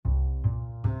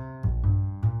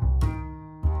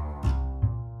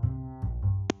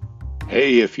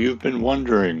Hey, if you've been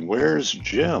wondering, where's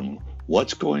Jim?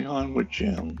 What's going on with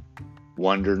Jim?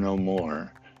 Wonder no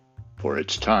more, for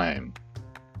it's time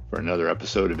for another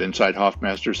episode of Inside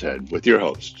Hoffmaster's Head with your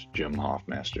host, Jim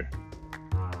Hoffmaster.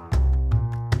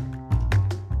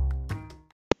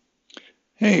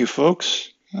 Hey,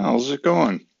 folks, how's it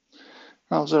going?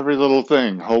 How's every little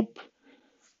thing? Hope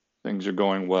things are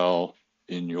going well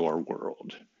in your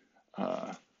world.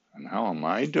 Uh, and how am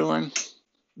I doing?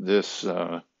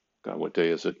 God, what day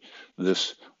is it?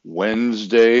 This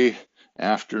Wednesday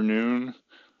afternoon,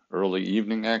 early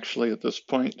evening, actually, at this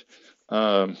point.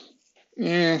 Um,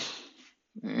 eh,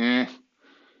 eh,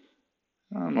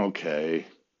 I'm okay,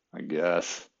 I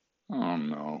guess. I don't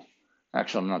know.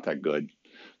 Actually, I'm not that good.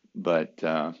 But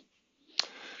that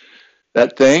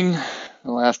thing,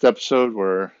 the last episode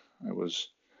where I was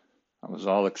I was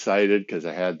all excited because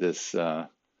I had this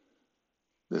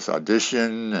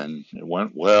audition and it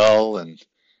went well and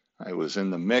I was in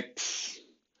the mix.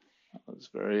 I was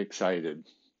very excited.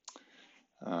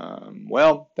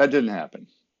 Well, that didn't happen.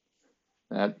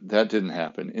 That didn't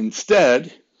happen.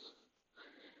 Instead,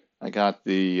 I got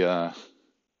the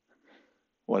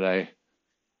what I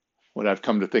what I've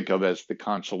come to think of as the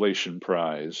consolation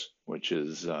prize, which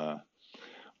is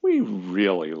we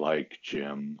really like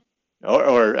Jim,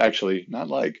 or actually not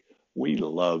like we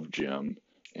love Jim,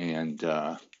 and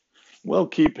we'll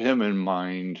keep him in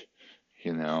mind.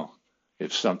 You know,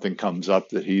 if something comes up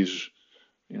that he's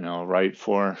right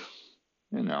for,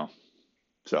 you know.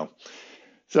 So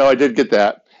so I did get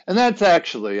that, and that's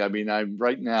actually, I mean, I'm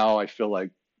right now. I feel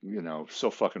like so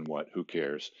fucking what? Who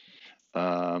cares?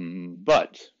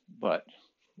 But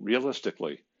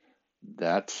realistically,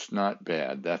 that's not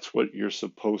bad. Um, that's what you're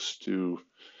supposed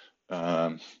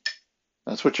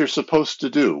to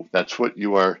do. That's what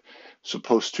you are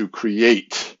supposed to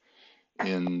create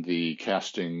in the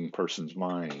casting person's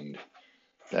mind.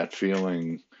 That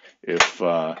feeling, if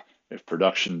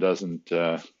production doesn't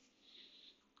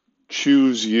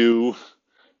choose you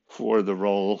for the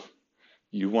role,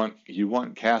 you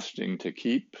want casting to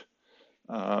keep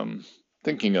um,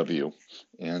 thinking of you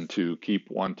and to keep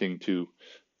wanting to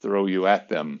throw you at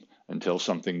them until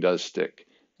something does stick.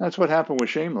 That's what happened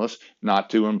with Shameless, not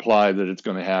to imply that it's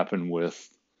going to happen with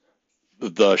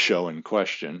the show in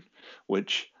question,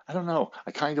 which I don't know.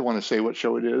 I kind of want to say what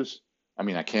show it is. I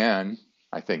mean, I can,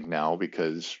 I think now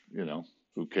because,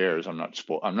 who cares? I'm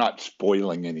not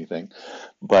spoiling anything,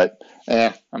 but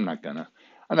I'm not gonna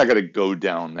go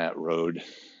down that road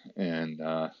and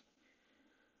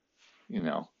you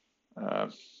know, uh,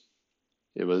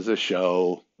 it was a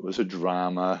show. It was a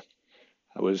drama.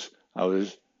 I was, I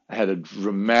was, I had a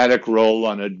dramatic role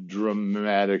on a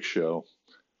dramatic show,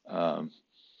 um,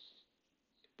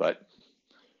 but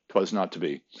 'twas not to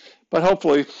be. But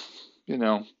hopefully, you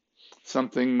know,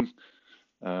 something.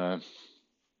 Uh,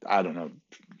 I don't know.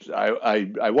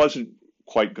 I wasn't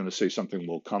quite going to say something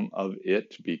will come of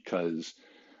it because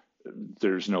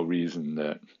there's no reason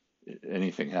that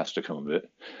anything has to come of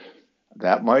it.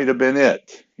 That might have been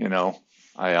it. I've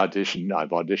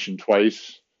auditioned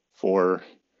twice for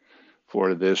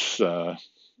for this uh,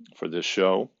 for this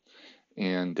show,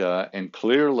 and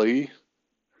clearly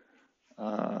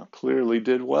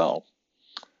did well.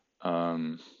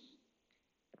 Um,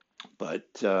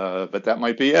 but that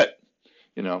might be it.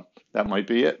 You know, that might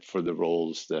be it for the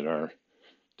roles that are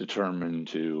determined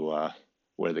to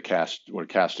where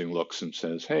casting looks and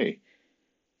says, "Hey,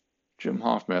 Jim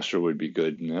Hoffmaster would be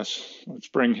good in this. Let's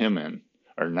bring him in."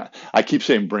 Or not. I keep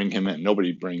saying bring him in.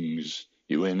 Nobody brings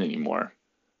you in anymore.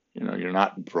 You're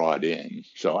not brought in.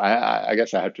 So I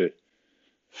guess I have to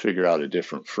figure out a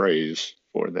different phrase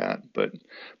for that. But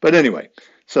anyway,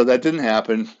 so that didn't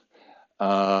happen.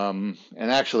 And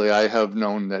actually, I have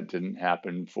known that didn't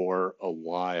happen for a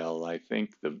while. I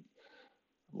think the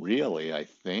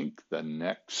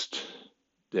next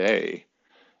day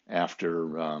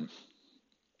after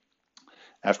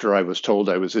after I was told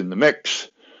I was in the mix,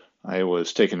 I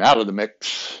was taken out of the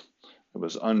mix. I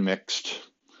was unmixed.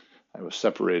 I was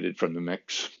separated from the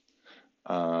mix.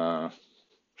 Uh,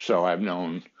 so I've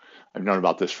known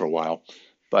about this for a while,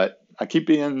 but I keep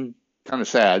being kind of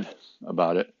sad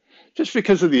about it, just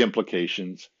because of the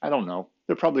implications. I don't know.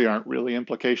 There probably aren't really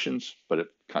implications, but it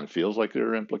kind of feels like there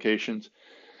are implications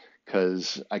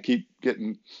because I keep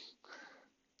getting,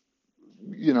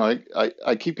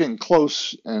 I keep getting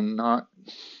close and not,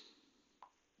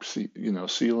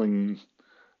 sealing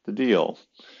the deal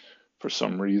for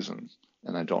some reason,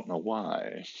 and I don't know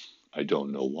why. I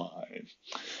don't know why.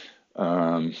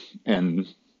 And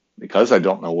because I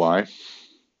don't know why,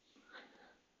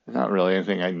 there's not really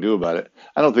anything I can do about it.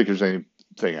 I don't think there's any.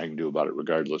 thing I can do about it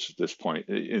regardless at this point.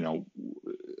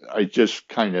 I just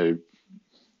kind of,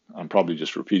 I'm probably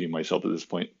just repeating myself at this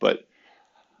point, but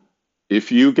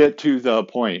if you get to the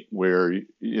point where,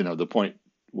 the point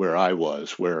where I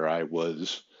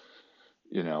was,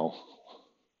 you know,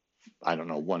 I don't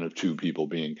know, one of two people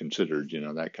being considered,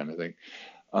 that kind of thing.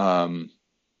 Um,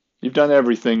 you've done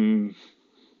everything,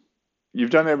 you've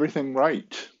done everything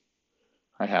right,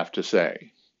 I have to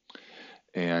say.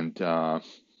 And, and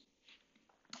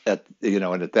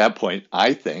at that point,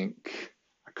 I think,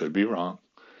 I could be wrong,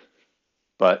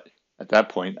 but at that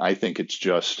point, I think it's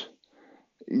just,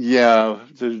 yeah,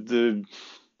 you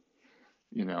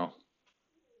know,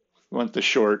 want the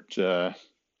short,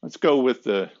 let's go with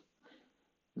the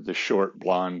short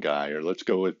blonde guy, or let's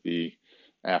go with the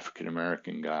African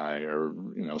American guy, or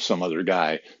some other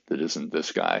guy that isn't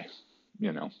this guy,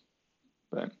 you know.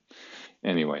 But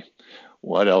anyway,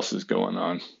 what else is going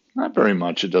on? Not very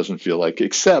much. It doesn't feel like,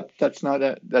 except that's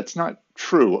not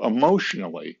true.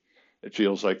 Emotionally, it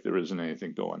feels like there isn't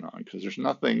anything going on because there's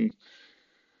nothing,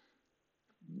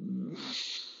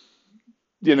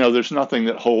 there's nothing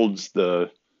that holds the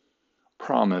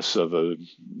promise of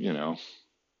you know,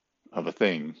 a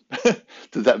thing.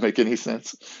 Does that make any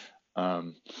sense?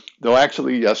 Um, though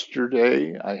actually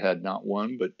yesterday I had not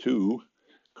one but two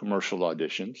commercial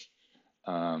auditions.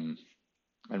 Um,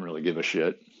 I didn't really give a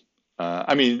shit.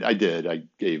 I mean, I did. I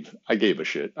gave a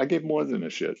shit. I gave more than a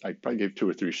shit. I probably gave two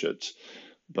or three shits.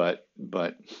 But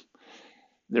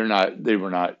they're not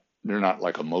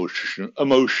like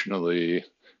emotionally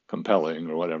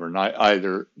compelling or whatever.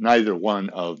 Neither one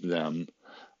of them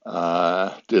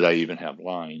did I even have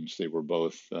lines. They were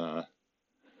both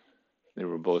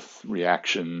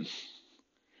reaction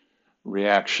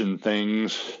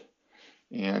things,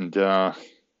 and that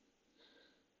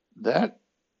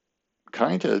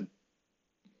kind of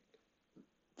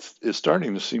is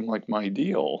starting to seem like my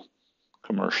deal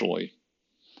commercially.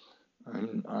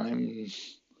 I'm I'm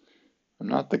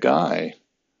not the guy.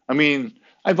 I mean,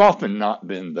 I've often not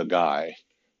been the guy,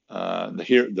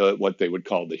 the what they would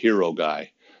call the hero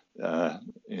guy.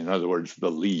 In other words, the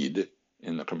lead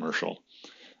in the commercial.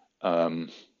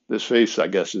 Um, this face, I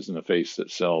guess, isn't a face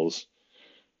that sells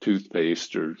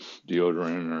toothpaste or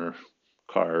deodorant or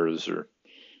cars or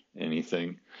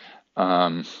anything.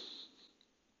 Um,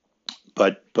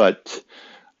 but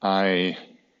I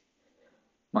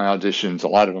my auditions, a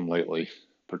lot of them lately,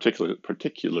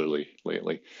 particularly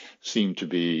lately, seem to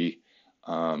be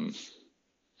um,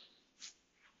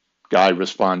 guy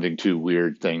responding to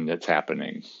weird thing that's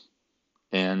happening.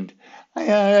 And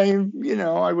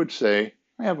I would say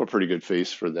I have a pretty good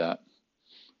face for that.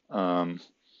 Um,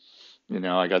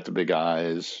 I got the big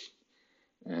eyes,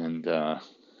 and there's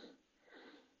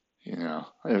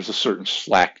a certain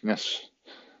slackness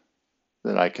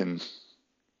that I can.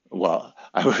 Well,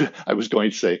 I was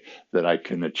going to say that I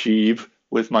can achieve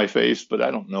with my face, but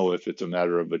I don't know if it's a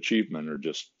matter of achievement or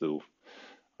just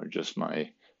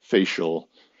my facial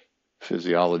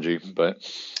physiology. But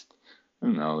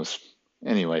who knows?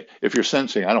 Anyway, if you're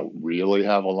sensing, I don't really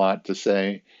have a lot to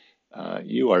say.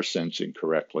 You are sensing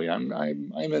correctly. I'm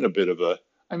in a bit of a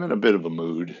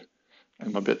mood.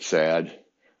 I'm a bit sad.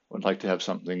 Would like to have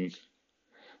something.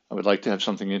 I would like to have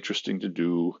something interesting to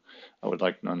do. I would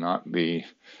like to not be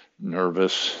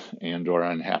nervous and or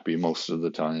unhappy most of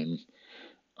the time.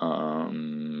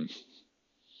 Um,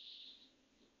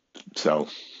 so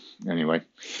anyway,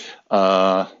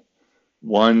 uh,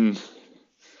 one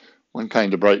one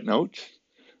kind of bright note.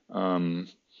 Um,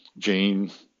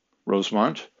 Jane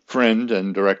Rosemont, friend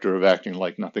and director of Acting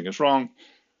Like Nothing Is Wrong,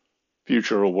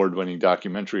 future award-winning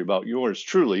documentary about yours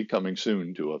truly, coming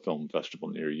soon to a film festival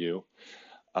near you,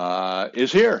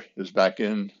 is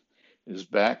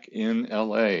back in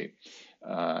LA.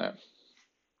 Uh,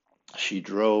 she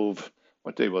drove,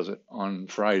 what day was it? On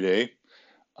Friday,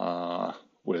 uh,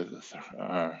 with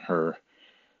her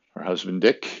husband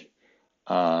Dick,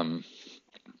 um,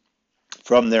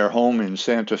 from their home in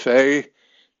Santa Fe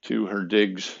to her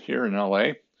digs here in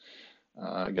LA.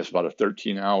 I guess about a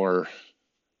 13-hour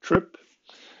trip,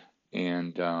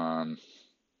 and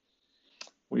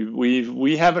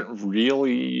we haven't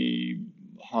really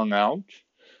hung out,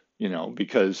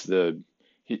 because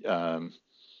um,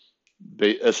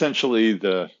 essentially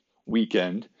the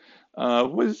weekend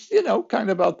was, kind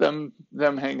of about them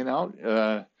hanging out.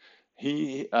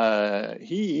 He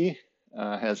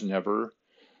has never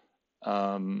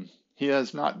he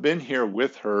has not been here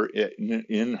with her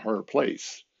in her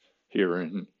place here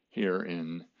in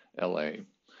LA.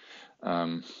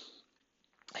 Um,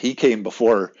 he came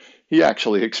before he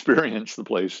actually experienced the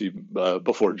place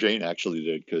before Jane actually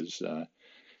did, because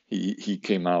he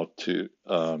came out to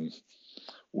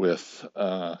with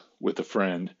a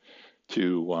friend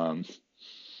to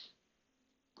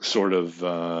sort of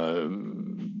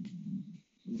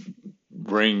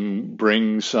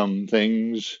bring some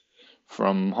things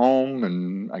from home,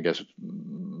 and I guess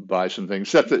buy some things,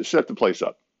 set the place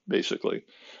up basically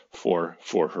for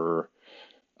her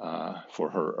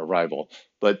arrival.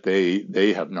 But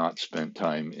they have not spent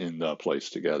time in the place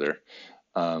together.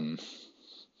 Um,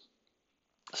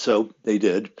 so they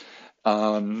did,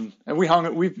 and we hung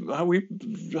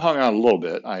out a little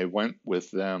bit. I went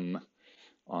with them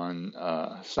on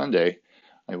Sunday.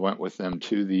 I went with them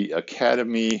to the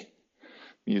Academy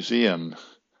Museum.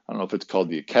 I don't know if it's called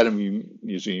the Academy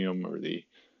Museum or the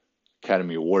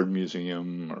Academy Award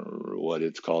Museum or what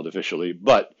it's called officially,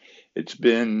 but it's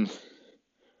been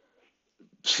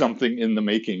something in the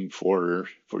making for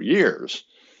years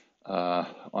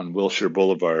on Wilshire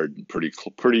Boulevard, pretty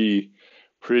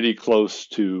close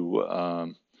to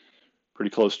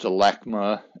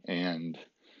LACMA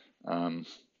um,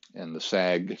 and the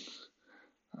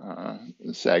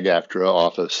SAG-AFTRA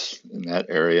office in that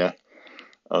area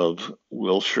of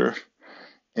Wilshire.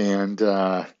 And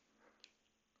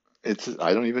it's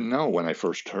I don't even know when I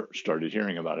first started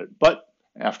hearing about it, but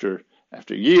after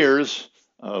years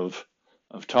of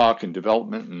talk and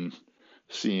development and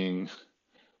seeing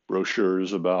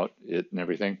brochures about it and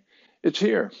everything, it's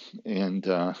here, and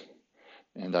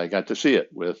I got to see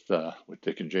it with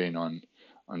Dick and Jane on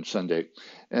Sunday,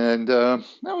 and that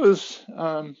was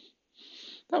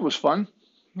fun.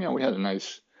 You know, we had a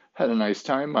nice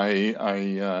time.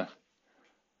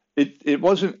 It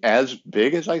wasn't as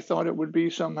big as I thought it would be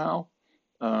somehow.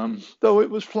 Though it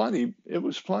was plenty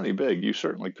big.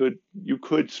 You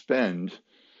could spend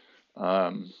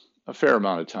a fair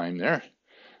amount of time there.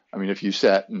 I mean, if you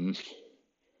sat and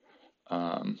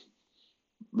um,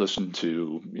 listened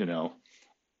to,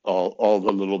 all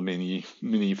the little mini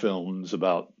films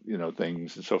about,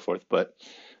 things and so forth. But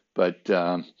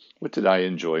what did I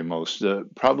enjoy most?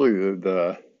 Probably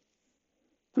the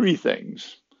three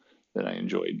things that I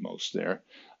enjoyed most there.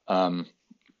 Um,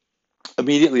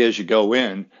 Immediately as you go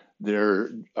in,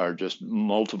 there are just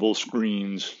multiple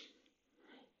screens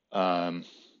um,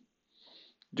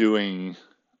 doing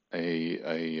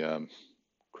a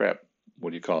crap. What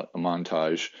do you call it? A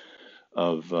montage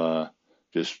of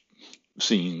just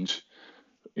scenes,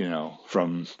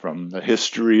 from the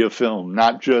history of film,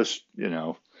 not just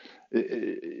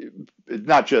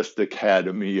not just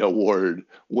Academy Award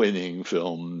winning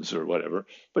films or whatever,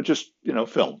 but just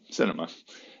film, cinema,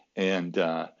 and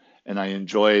I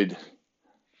enjoyed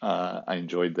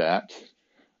that.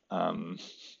 Um,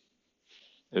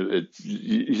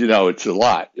 it's a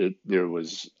lot. There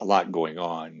was a lot going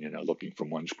on, looking from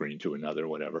one screen to another,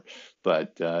 whatever.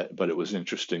 But it was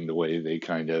interesting the way they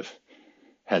kind of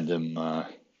had them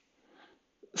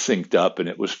synced up, and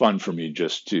it was fun for me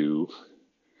just to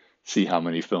see how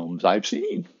many films I've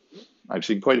seen. I've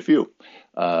seen quite a few.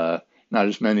 Not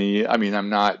as many. I mean,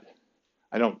 I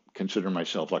don't consider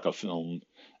myself like a film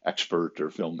expert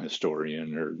or film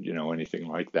historian or anything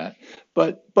like that.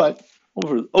 But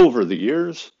over the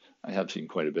years, I have seen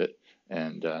quite a bit,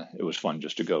 and it was fun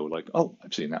just to go like, oh,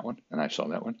 I've seen that one, and I saw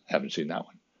that one. I haven't seen that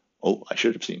one. Oh, I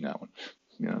should have seen that one.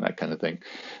 That kind of thing.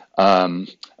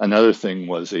 Another thing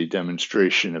was a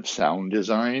demonstration of sound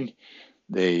design.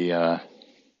 They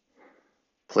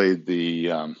played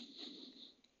the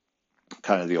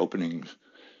kind of the opening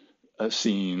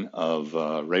scene of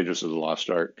Raiders of the Lost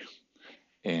Ark,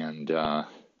 and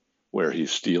where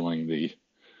he's stealing the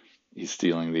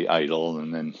idol,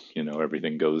 and then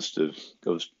everything goes to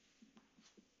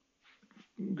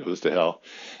hell,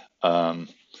 um,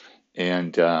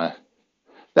 and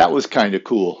that was kind of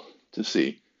cool to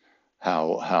see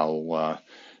how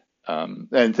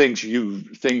and things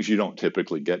you don't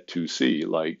typically get to see,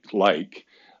 like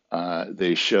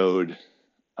they showed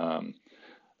um,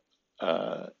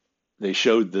 uh, they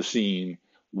showed the scene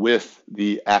with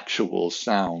the actual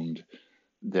sound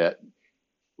that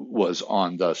was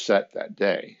on the set that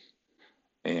day,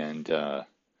 and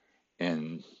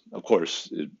and of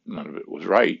course none of it was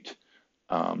right.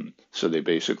 So they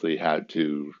basically had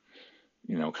to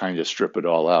kind of strip it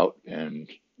all out and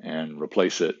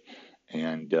replace it,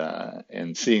 and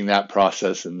seeing that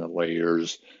process and the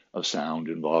layers of sound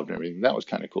involved and everything, that was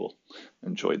kind of cool.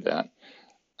 Enjoyed that.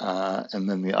 And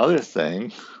then the other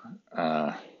thing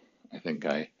uh, I think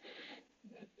I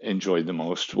enjoyed the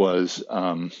most was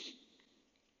a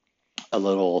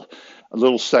little a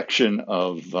little section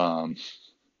of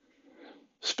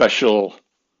special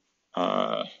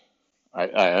uh, I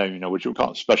don't even know what you would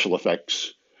call it, special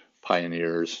effects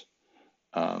pioneers,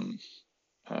 um,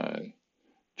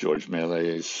 George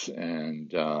Méliès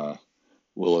and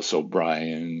Willis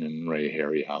O'Brien and Ray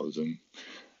Harryhausen,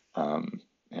 um,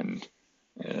 and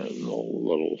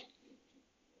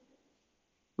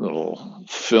little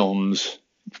films,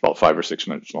 about 5 or 6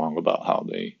 minutes long, about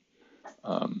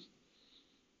um,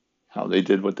 how they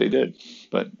did what they did.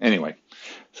 But anyway,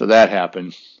 so that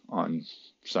happened on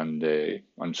Sunday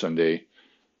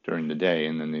during the day,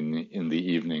 and then in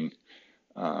the evening,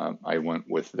 I went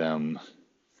with them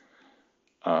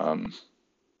um,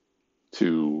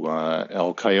 to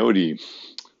El Coyote,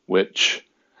 which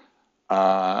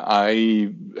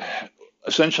I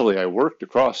essentially I worked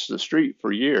across the street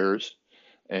for years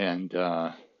and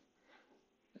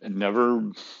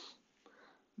never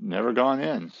gone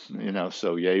in,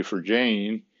 So yay for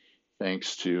Jane,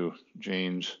 thanks to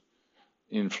Jane's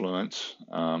influence.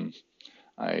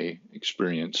 I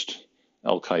experienced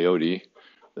El Coyote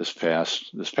this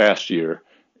past year,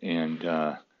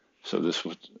 and so this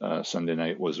was Sunday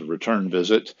night was a return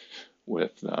visit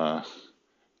with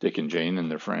Dick and Jane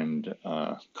and their friend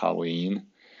Colleen,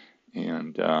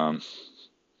 and so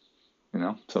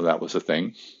that was a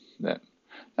thing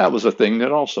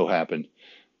that also happened.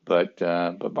 But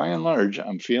by and large,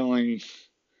 I'm feeling,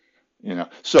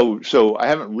 so I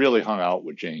haven't really hung out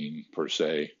with Jane per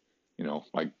se,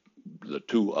 like the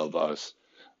two of us,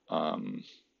 um,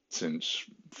 since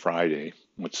Friday.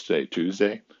 What's today?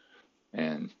 Tuesday,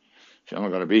 and she's only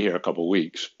going to be here a couple of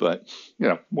weeks, but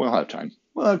we'll have time.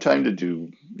 We'll have time to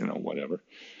do whatever.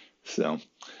 So,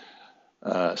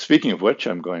 speaking of which,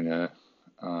 I'm going to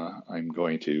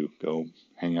go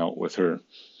hang out with her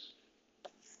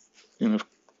in a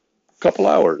couple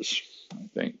hours, I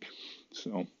think.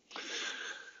 So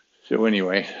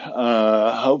anyway,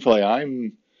 hopefully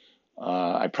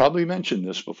I probably mentioned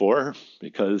this before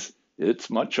because it's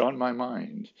much on my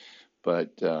mind.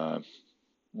 But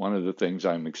one of the things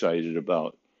I'm excited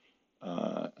about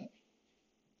uh,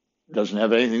 doesn't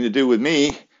have anything to do with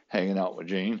me hanging out with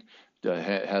Jane.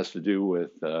 It has to do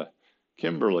with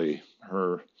Kimberly,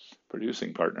 her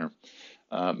producing partner,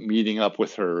 meeting up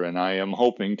with her, and I am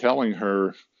hoping telling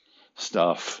her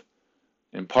stuff,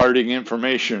 imparting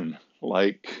information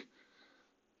like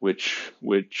which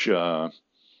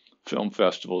film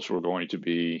festivals we're going to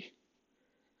be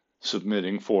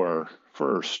submitting for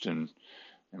first, and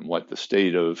what the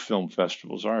state of film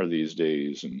festivals are these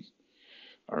days, and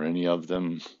are any of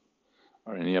them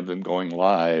going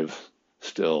live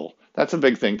still. That's a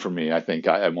big thing for me. I think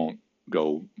I won't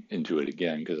go into it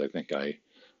again because I think I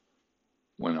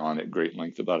went on at great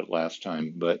length about it last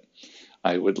time, but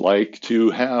I would like to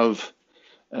have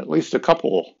at least a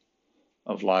couple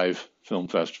of live film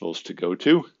festivals to go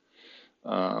to,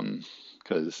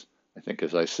 because I think,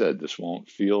 as I said, this won't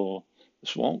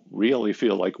really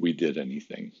feel like we did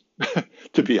anything,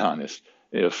 to be honest.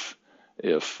 If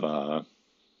the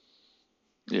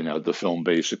film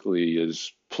basically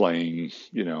is playing,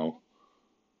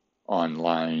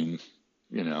 online,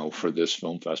 for this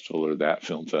film festival or that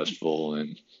film festival,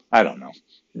 and I don't know.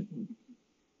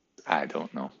 I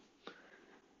don't know.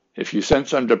 If you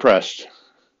sense I'm depressed,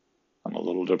 I'm a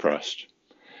little depressed.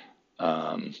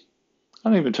 Um, I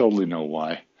don't even totally know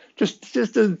why. Just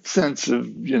a sense of,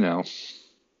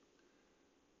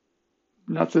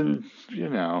 nothing,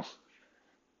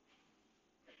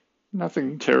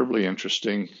 nothing terribly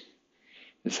interesting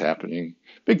is happening.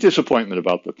 Big disappointment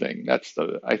about the thing.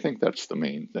 I think that's the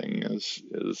main thing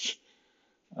is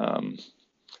um,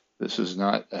 this is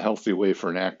not a healthy way for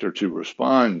an actor to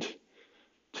respond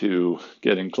to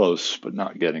getting close but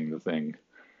not getting the thing.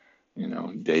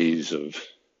 Days of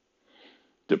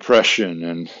depression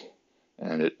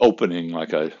and it opening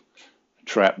like a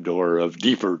trapdoor of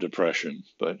deeper depression.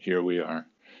 But here we are.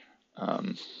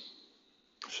 Um,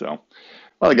 so,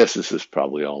 well, I guess this is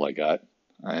probably all I got.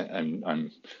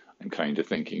 I'm kind of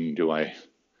thinking, do I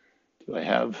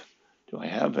have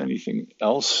anything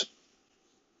else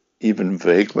even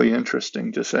vaguely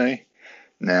interesting to say?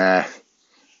 Nah,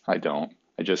 I don't.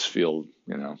 I just feel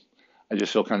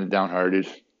kind of downhearted.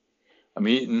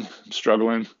 I'm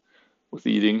struggling with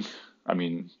eating. I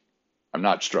mean, I'm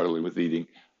not struggling with eating.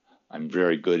 I'm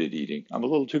very good at eating. I'm a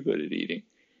little too good at eating.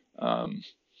 Um,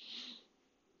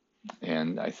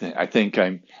 and I think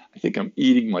I'm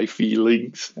eating my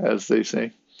feelings, as they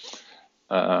say.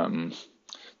 Um,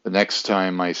 the next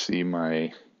time I see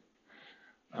my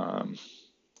um,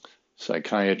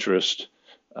 psychiatrist,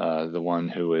 the one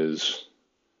who has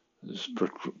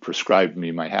prescribed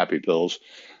me my happy pills,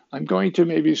 I'm going to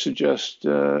maybe suggest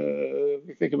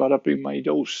think about upping my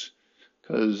dose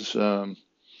because I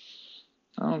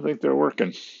don't think they're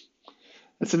working.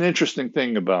 It's an interesting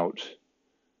thing about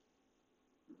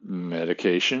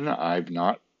medication. I've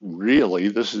not really,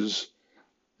 this is,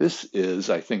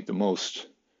 I think, the most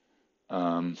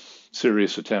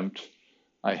serious attempt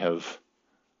I have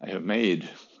I have made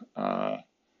uh,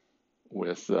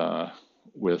 with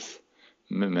with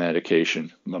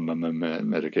medication.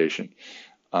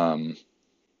 Um,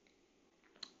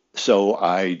 so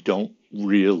I don't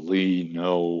really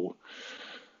know.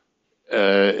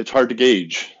 It's hard to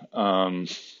gauge.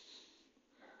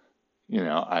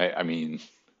 I mean,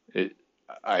 it,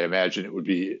 I imagine it would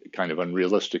be kind of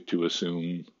unrealistic to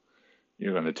assume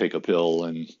you're going to take a pill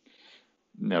and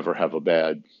never have a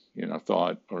bad,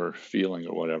 thought or feeling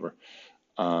or whatever.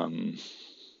 Um,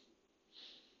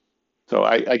 so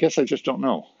I guess I just don't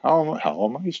know. How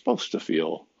am I supposed to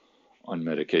feel on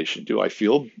medication? Do I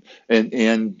feel and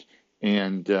and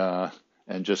and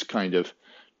just kind of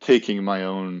taking my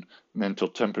own mental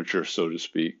temperature, so to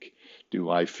speak? Do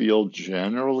I feel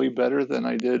generally better than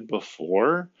I did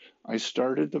before I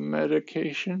started the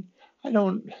medication? I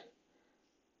don't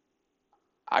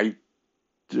I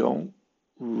don't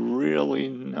really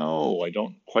know. I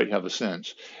don't quite have a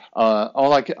sense.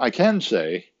 All I can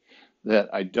say that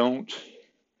I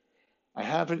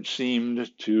haven't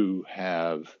seemed to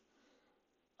have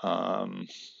um,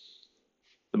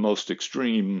 the most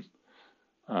extreme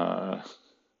uh,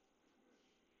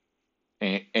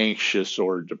 anxious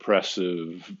or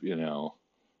depressive,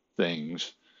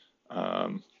 things.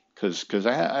 Because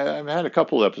I've had a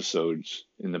couple episodes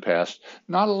in the past,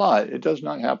 not a lot. It does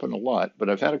not happen a lot, but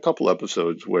I've had a couple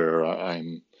episodes where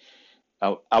I'm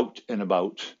out and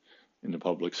about in the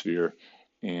public sphere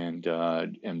and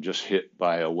am just hit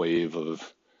by a wave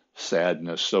of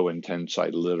sadness so intense I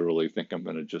literally think I'm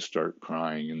going to just start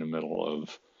crying in the middle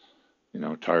of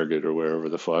Target or wherever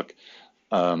the fuck.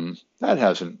 That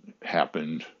hasn't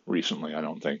happened recently, I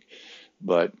don't think,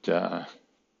 but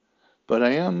but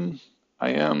I am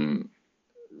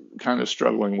kind of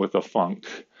struggling with a funk,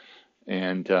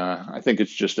 and I think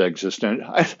it's just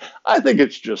existential. I think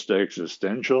it's just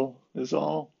existential is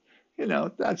all.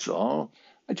 That's all.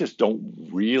 I just don't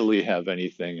really have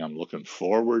anything I'm looking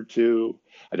forward to.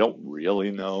 I don't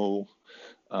really know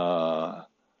uh,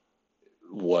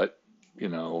 what, you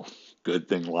know, good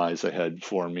thing lies ahead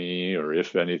for me, or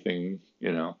if anything,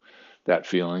 that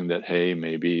feeling that, hey,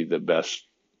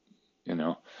 you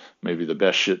know, maybe the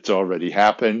best shit's already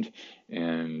happened,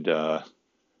 and it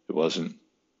wasn't,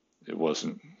 it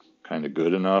wasn't kind of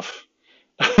good enough.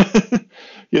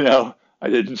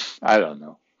 I don't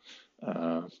know.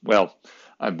 Well,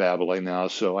 I'm babbling now,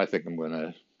 so I think I'm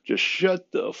gonna just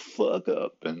shut the fuck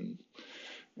up and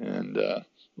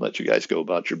let you guys go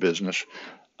about your business.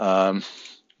 Um,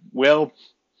 well,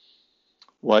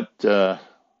 what uh,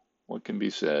 what can be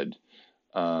said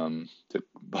by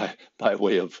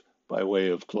way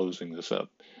of closing this up?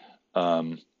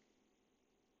 Um,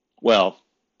 well,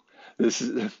 this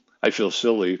is I feel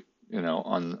silly,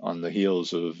 on the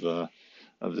heels of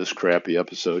this crappy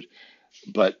episode.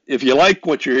 But if you like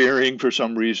what you're hearing for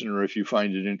some reason, or if you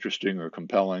find it interesting or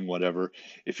compelling, whatever,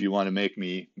 if you want to make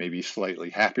me maybe slightly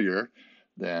happier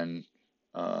than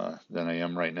I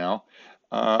am right now,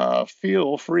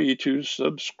 feel free to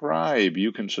subscribe.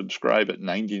 You can subscribe at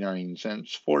 99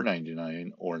 cents,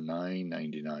 4.99, or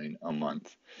 9.99 a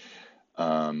month.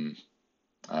 Um,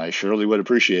 I surely would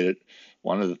appreciate it.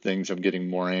 One of the things I'm getting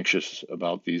more anxious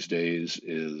about these days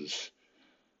is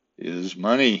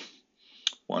money.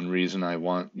 One reason I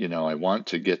want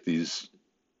to get these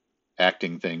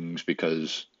acting things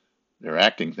because they're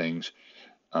acting things.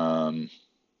 Um,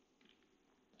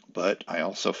 but I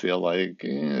also feel like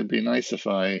it'd be nice if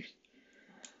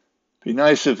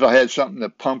I had something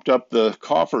that pumped up the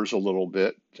coffers a little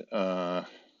bit, uh,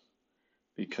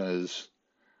 because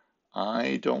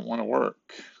I don't want to work.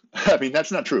 I mean,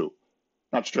 that's not true,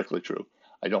 not strictly true.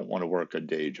 I don't want to work a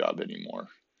day job anymore.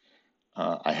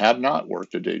 I have not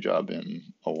worked a day job in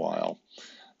a while.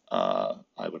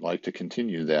 I would like to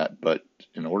continue that, but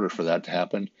in order for that to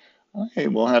happen, I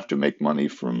will have to make money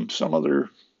from some other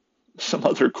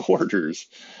quarters.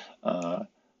 Uh,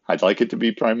 I'd like it to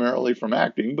be primarily from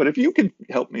acting, but if you can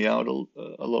help me out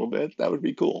a little bit, that would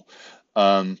be cool.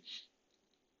 Um,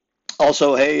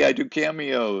 Also, hey, I do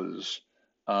cameos,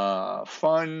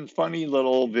 funny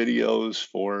little videos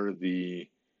for the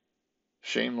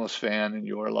shameless fan in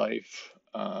your life.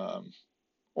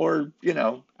 Or,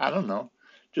 I don't know,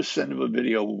 just send him a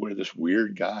video where this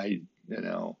weird guy,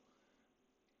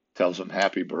 tells him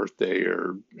happy birthday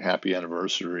or happy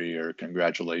anniversary or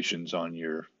congratulations on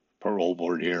your parole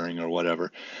board hearing or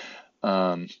whatever.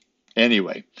 Um,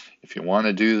 anyway, if you want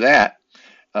to do that,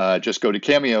 just go to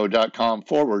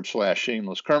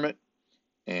cameo.com/shameless Kermit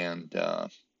and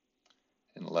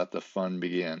let the fun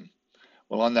begin.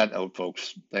 Well, on that note,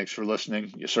 folks, thanks for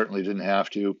listening. You certainly didn't have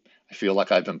to. I feel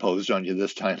like I've imposed on you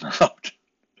this time out.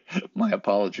 My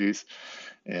apologies.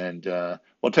 And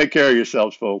well, take care of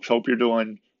yourselves, folks. Hope you're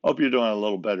doing a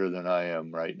little better than I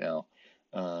am right now.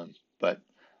 But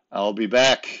I'll be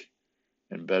back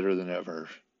and better than ever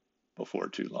before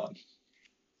too long.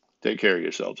 Take care of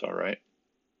yourselves, all right?